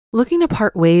Looking to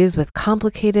part ways with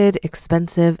complicated,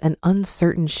 expensive, and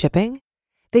uncertain shipping?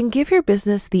 Then give your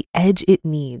business the edge it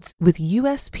needs with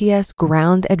USPS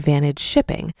Ground Advantage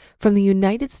shipping from the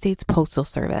United States Postal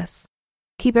Service.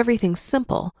 Keep everything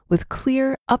simple with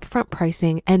clear, upfront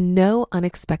pricing and no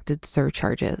unexpected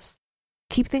surcharges.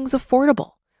 Keep things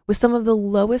affordable with some of the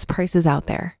lowest prices out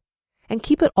there. And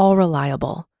keep it all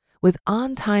reliable with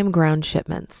on-time ground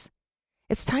shipments.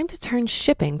 It's time to turn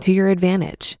shipping to your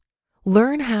advantage.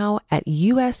 Learn how at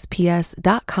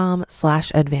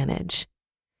USPS.com/advantage.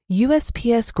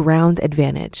 USPS Ground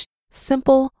Advantage.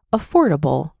 Simple,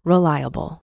 affordable,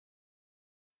 reliable.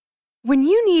 When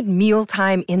you need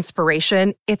mealtime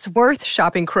inspiration, it's worth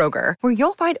shopping Kroger, where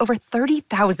you'll find over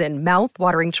 30,000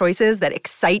 mouth-watering choices that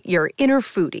excite your inner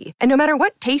foodie. And no matter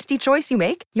what tasty choice you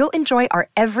make, you'll enjoy our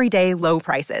everyday low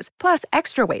prices, plus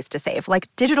extra ways to save, like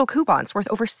digital coupons worth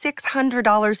over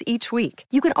 $600 each week.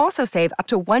 You can also save up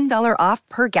to $1 off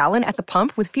per gallon at the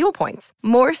pump with fuel points.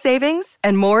 More savings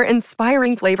and more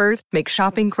inspiring flavors make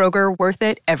shopping Kroger worth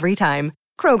it every time.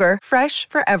 Kroger, fresh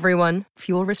for everyone.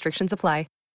 Fuel restrictions apply.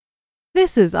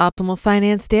 This is Optimal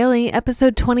Finance Daily,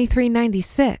 episode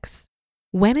 2396.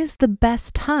 When is the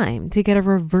best time to get a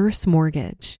reverse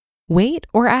mortgage? Wait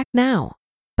or act now?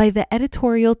 By the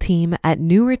editorial team at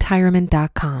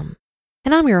newretirement.com.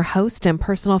 And I'm your host and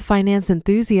personal finance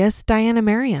enthusiast, Diana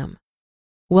Merriam.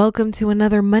 Welcome to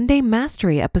another Monday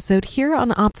Mastery episode here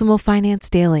on Optimal Finance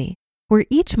Daily, where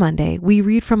each Monday we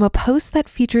read from a post that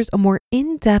features a more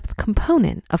in-depth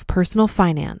component of personal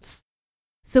finance.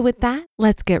 So with that,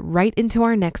 let's get right into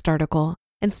our next article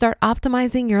and start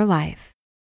optimizing your life.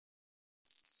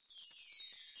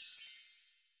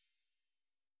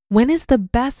 When is the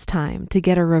best time to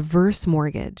get a reverse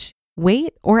mortgage?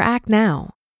 Wait or act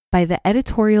now? By the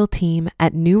editorial team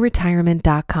at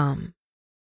newretirement.com.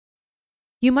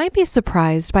 You might be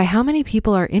surprised by how many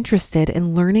people are interested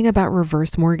in learning about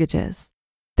reverse mortgages.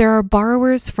 There are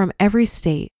borrowers from every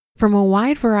state, from a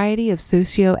wide variety of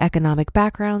socioeconomic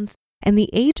backgrounds, and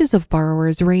the ages of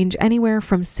borrowers range anywhere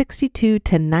from 62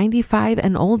 to 95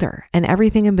 and older, and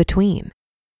everything in between.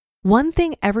 One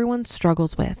thing everyone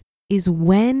struggles with is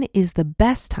when is the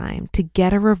best time to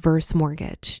get a reverse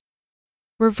mortgage.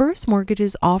 Reverse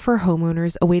mortgages offer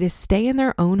homeowners a way to stay in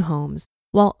their own homes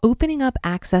while opening up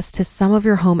access to some of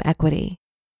your home equity.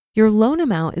 Your loan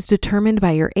amount is determined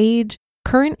by your age,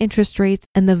 current interest rates,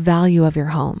 and the value of your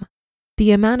home.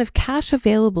 The amount of cash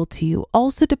available to you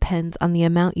also depends on the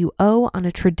amount you owe on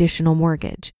a traditional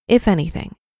mortgage, if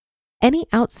anything. Any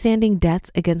outstanding debts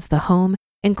against the home,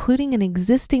 including an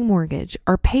existing mortgage,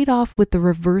 are paid off with the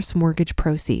reverse mortgage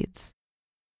proceeds.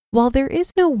 While there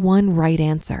is no one right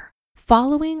answer,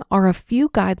 following are a few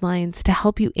guidelines to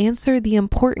help you answer the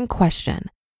important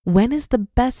question, when is the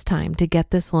best time to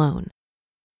get this loan?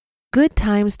 Good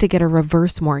times to get a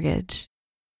reverse mortgage.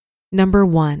 Number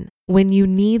 1, when you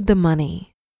need the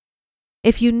money.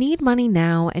 If you need money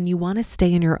now and you want to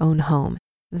stay in your own home,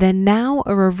 then now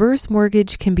a reverse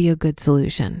mortgage can be a good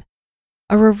solution.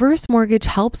 A reverse mortgage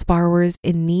helps borrowers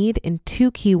in need in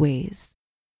 2 key ways.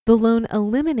 The loan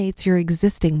eliminates your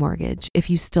existing mortgage if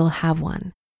you still have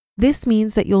one. This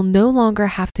means that you'll no longer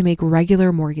have to make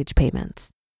regular mortgage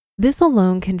payments. This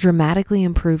alone can dramatically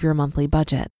improve your monthly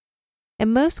budget.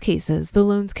 In most cases, the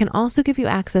loans can also give you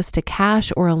access to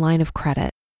cash or a line of credit.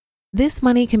 This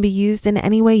money can be used in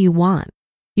any way you want.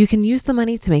 You can use the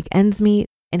money to make ends meet,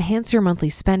 enhance your monthly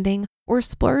spending, or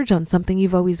splurge on something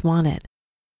you've always wanted.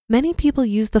 Many people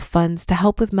use the funds to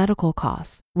help with medical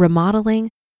costs,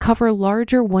 remodeling, cover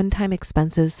larger one-time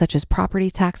expenses such as property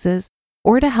taxes,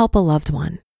 or to help a loved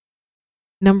one.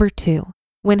 Number 2,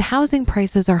 when housing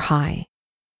prices are high.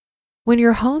 When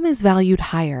your home is valued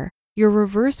higher, your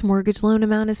reverse mortgage loan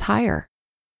amount is higher.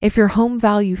 If your home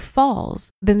value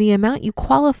falls, then the amount you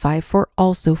qualify for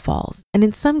also falls, and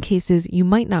in some cases, you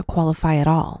might not qualify at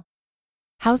all.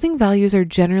 Housing values are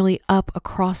generally up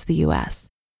across the U.S.,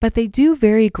 but they do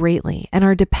vary greatly and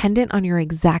are dependent on your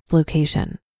exact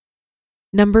location.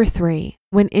 Number 3,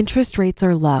 when interest rates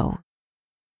are low.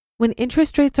 When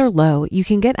interest rates are low, you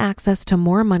can get access to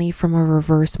more money from a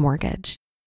reverse mortgage.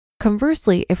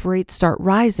 Conversely, if rates start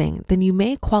rising, then you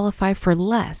may qualify for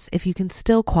less if you can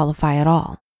still qualify at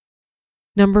all.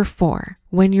 Number 4,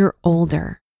 when you're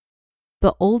older.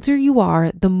 The older you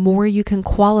are, the more you can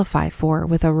qualify for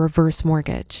with a reverse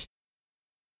mortgage.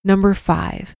 Number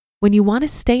 5, when you want to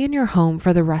stay in your home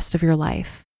for the rest of your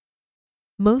life.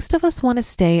 Most of us want to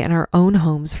stay in our own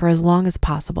homes for as long as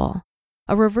possible.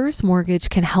 A reverse mortgage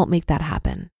can help make that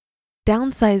happen.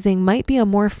 Downsizing might be a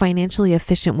more financially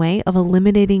efficient way of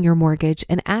eliminating your mortgage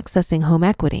and accessing home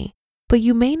equity, but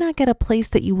you may not get a place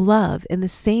that you love in the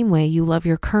same way you love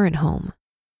your current home.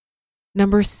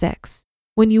 Number 6,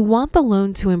 when you want the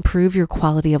loan to improve your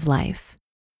quality of life.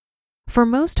 For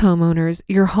most homeowners,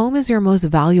 your home is your most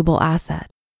valuable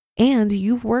asset, and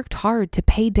you've worked hard to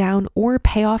pay down or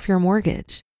pay off your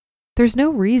mortgage. There's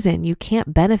no reason you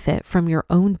can't benefit from your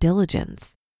own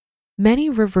diligence. Many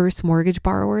reverse mortgage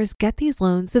borrowers get these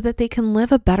loans so that they can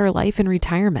live a better life in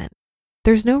retirement.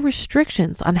 There's no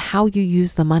restrictions on how you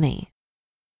use the money.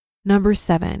 Number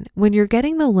 7, when you're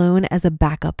getting the loan as a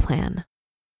backup plan.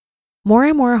 More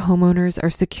and more homeowners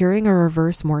are securing a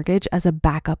reverse mortgage as a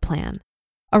backup plan.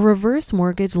 A reverse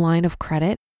mortgage line of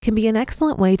credit can be an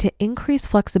excellent way to increase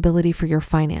flexibility for your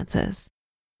finances.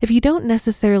 If you don't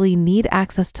necessarily need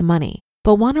access to money,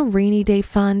 but want a rainy day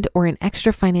fund or an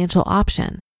extra financial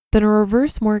option, then a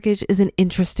reverse mortgage is an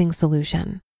interesting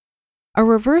solution. A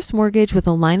reverse mortgage with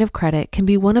a line of credit can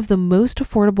be one of the most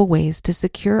affordable ways to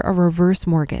secure a reverse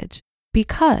mortgage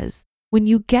because when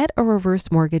you get a reverse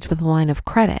mortgage with a line of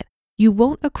credit, you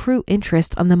won't accrue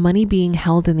interest on the money being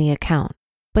held in the account,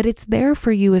 but it's there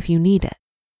for you if you need it.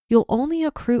 You'll only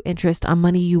accrue interest on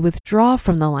money you withdraw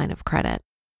from the line of credit.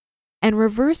 And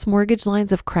reverse mortgage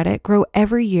lines of credit grow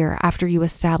every year after you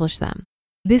establish them.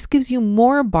 This gives you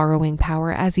more borrowing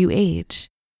power as you age.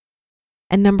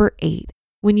 And number 8,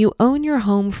 when you own your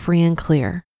home free and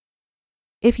clear.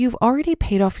 If you've already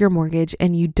paid off your mortgage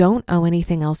and you don't owe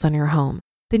anything else on your home,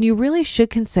 then you really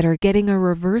should consider getting a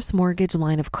reverse mortgage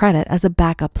line of credit as a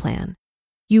backup plan.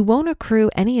 You won't accrue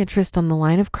any interest on the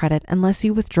line of credit unless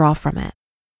you withdraw from it.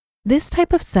 This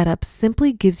type of setup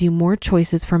simply gives you more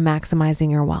choices for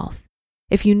maximizing your wealth.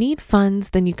 If you need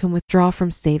funds, then you can withdraw from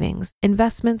savings,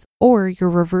 investments, or your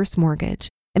reverse mortgage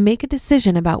and make a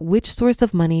decision about which source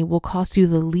of money will cost you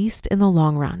the least in the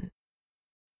long run.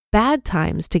 Bad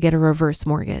times to get a reverse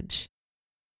mortgage.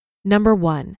 Number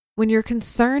 1, when you're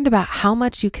concerned about how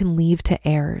much you can leave to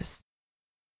heirs.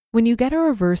 When you get a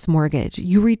reverse mortgage,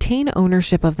 you retain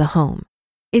ownership of the home.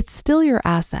 It's still your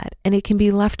asset and it can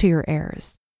be left to your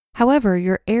heirs. However,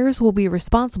 your heirs will be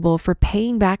responsible for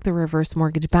paying back the reverse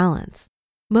mortgage balance.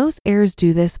 Most heirs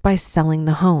do this by selling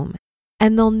the home,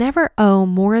 and they'll never owe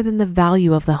more than the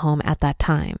value of the home at that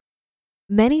time.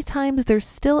 Many times there's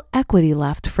still equity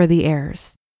left for the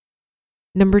heirs.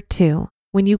 Number 2,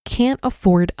 when you can't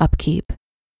afford upkeep.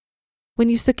 When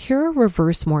you secure a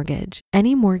reverse mortgage,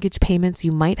 any mortgage payments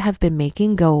you might have been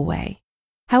making go away.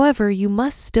 However, you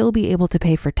must still be able to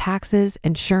pay for taxes,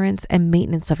 insurance, and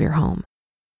maintenance of your home.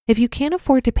 If you can't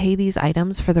afford to pay these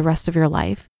items for the rest of your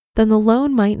life, then the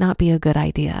loan might not be a good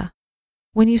idea.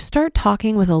 When you start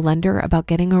talking with a lender about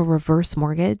getting a reverse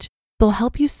mortgage, they'll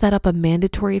help you set up a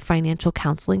mandatory financial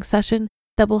counseling session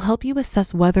that will help you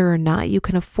assess whether or not you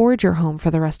can afford your home for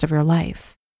the rest of your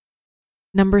life.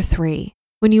 Number 3,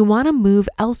 when you want to move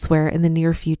elsewhere in the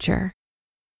near future.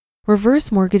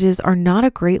 Reverse mortgages are not a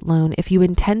great loan if you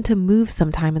intend to move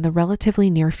sometime in the relatively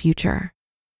near future.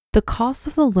 The costs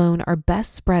of the loan are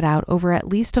best spread out over at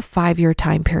least a 5-year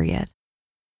time period.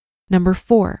 Number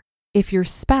 4, if your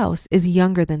spouse is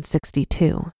younger than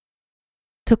 62.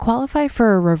 To qualify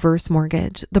for a reverse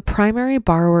mortgage, the primary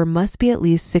borrower must be at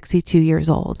least 62 years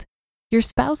old. Your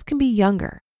spouse can be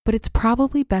younger, but it's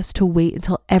probably best to wait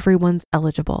until everyone's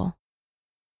eligible.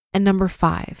 And number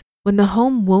 5, when the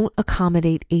home won't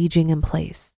accommodate aging in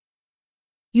place.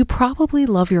 You probably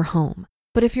love your home,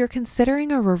 but if you're considering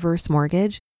a reverse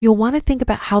mortgage, you'll want to think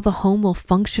about how the home will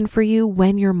function for you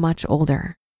when you're much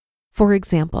older. For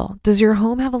example, does your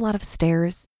home have a lot of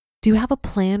stairs? Do you have a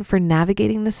plan for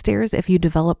navigating the stairs if you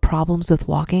develop problems with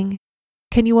walking?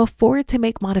 Can you afford to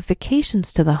make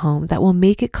modifications to the home that will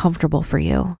make it comfortable for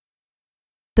you?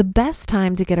 The best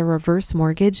time to get a reverse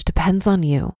mortgage depends on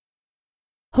you.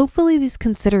 Hopefully, these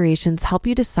considerations help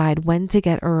you decide when to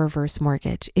get a reverse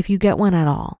mortgage, if you get one at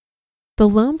all. The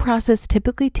loan process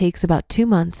typically takes about 2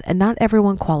 months and not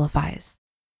everyone qualifies.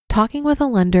 Talking with a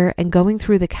lender and going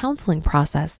through the counseling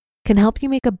process can help you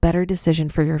make a better decision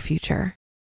for your future.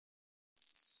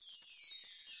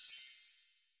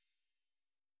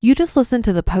 You just listened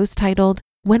to the post titled,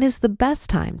 "When is the best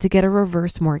time to get a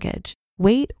reverse mortgage?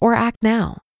 Wait or act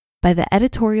now?" by the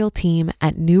editorial team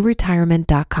at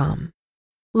newretirement.com.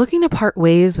 Looking to part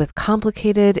ways with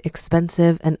complicated,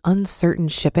 expensive, and uncertain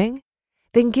shipping?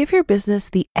 Then give your business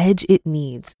the edge it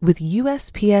needs with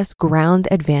USPS Ground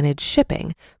Advantage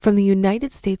shipping from the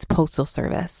United States Postal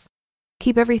Service.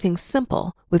 Keep everything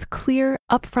simple with clear,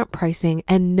 upfront pricing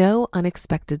and no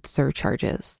unexpected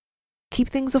surcharges. Keep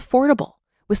things affordable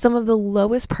with some of the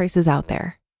lowest prices out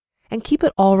there. And keep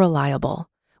it all reliable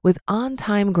with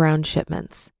on-time ground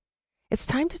shipments. It's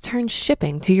time to turn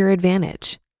shipping to your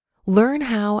advantage. Learn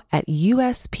how at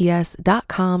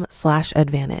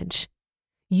USPS.com/advantage.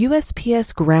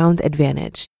 USPS Ground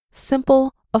Advantage.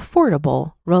 Simple,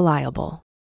 affordable, reliable.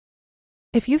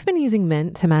 If you've been using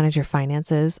Mint to manage your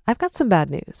finances, I've got some bad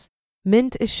news.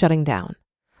 Mint is shutting down.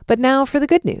 But now for the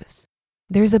good news.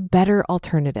 There's a better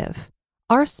alternative.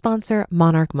 Our sponsor,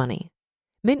 Monarch Money.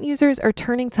 Mint users are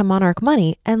turning to Monarch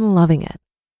Money and loving it.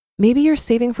 Maybe you're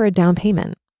saving for a down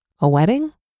payment, a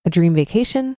wedding, a dream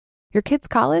vacation, your kids'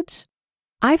 college.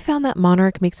 I've found that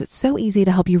Monarch makes it so easy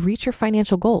to help you reach your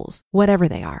financial goals, whatever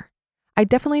they are. I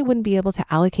definitely wouldn't be able to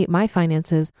allocate my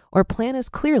finances or plan as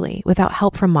clearly without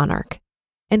help from Monarch.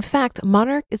 In fact,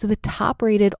 Monarch is the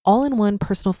top-rated all-in-one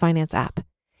personal finance app.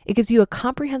 It gives you a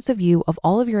comprehensive view of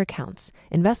all of your accounts,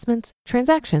 investments,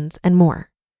 transactions, and more.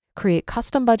 Create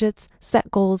custom budgets,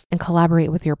 set goals, and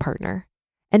collaborate with your partner.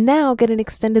 And now get an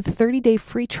extended 30-day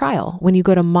free trial when you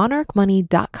go to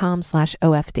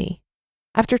monarchmoney.com/OFD.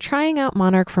 After trying out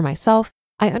Monarch for myself,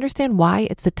 I understand why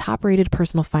it's the top-rated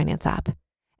personal finance app.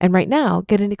 And right now,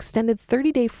 get an extended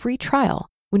 30-day free trial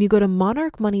when you go to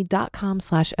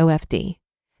monarchmoney.com/OFD.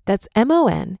 That's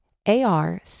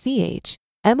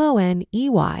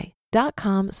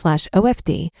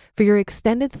monarchmoney.com/OFD for your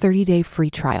extended 30-day free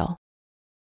trial.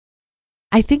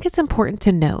 I think it's important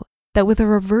to note that with a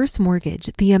reverse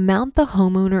mortgage, the amount the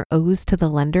homeowner owes to the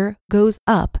lender goes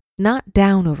up, not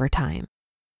down over time.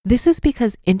 This is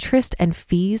because interest and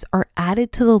fees are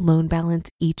added to the loan balance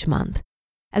each month.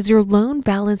 As your loan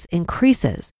balance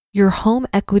increases, your home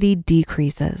equity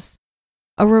decreases.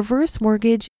 A reverse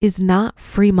mortgage is not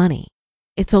free money.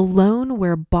 It's a loan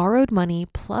where borrowed money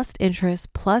plus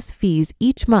interest plus fees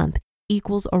each month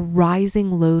equals a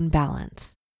rising loan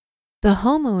balance. The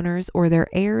homeowners or their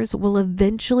heirs will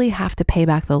eventually have to pay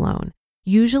back the loan,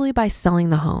 usually by selling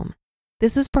the home.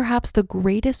 This is perhaps the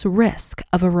greatest risk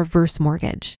of a reverse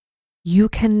mortgage. You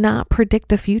cannot predict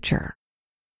the future.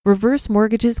 Reverse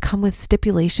mortgages come with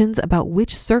stipulations about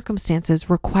which circumstances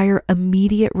require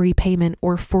immediate repayment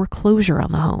or foreclosure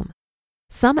on the home.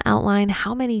 Some outline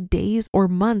how many days or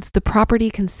months the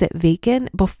property can sit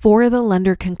vacant before the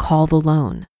lender can call the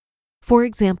loan. For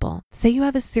example, say you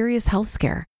have a serious health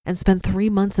scare and spend 3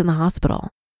 months in the hospital.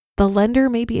 The lender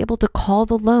may be able to call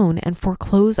the loan and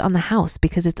foreclose on the house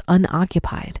because it's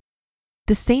unoccupied.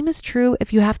 The same is true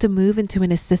if you have to move into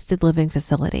an assisted living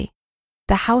facility.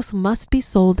 The house must be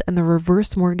sold and the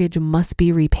reverse mortgage must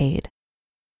be repaid.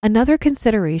 Another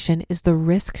consideration is the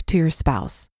risk to your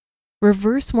spouse.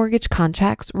 Reverse mortgage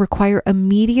contracts require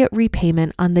immediate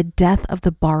repayment on the death of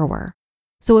the borrower.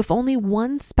 So if only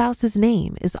one spouse's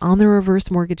name is on the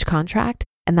reverse mortgage contract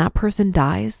and that person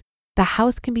dies, the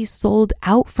house can be sold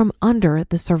out from under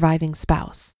the surviving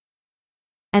spouse.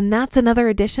 And that's another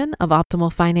edition of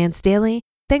Optimal Finance Daily.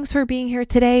 Thanks for being here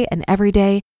today and every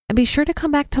day, and be sure to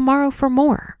come back tomorrow for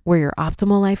more, where your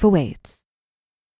optimal life awaits.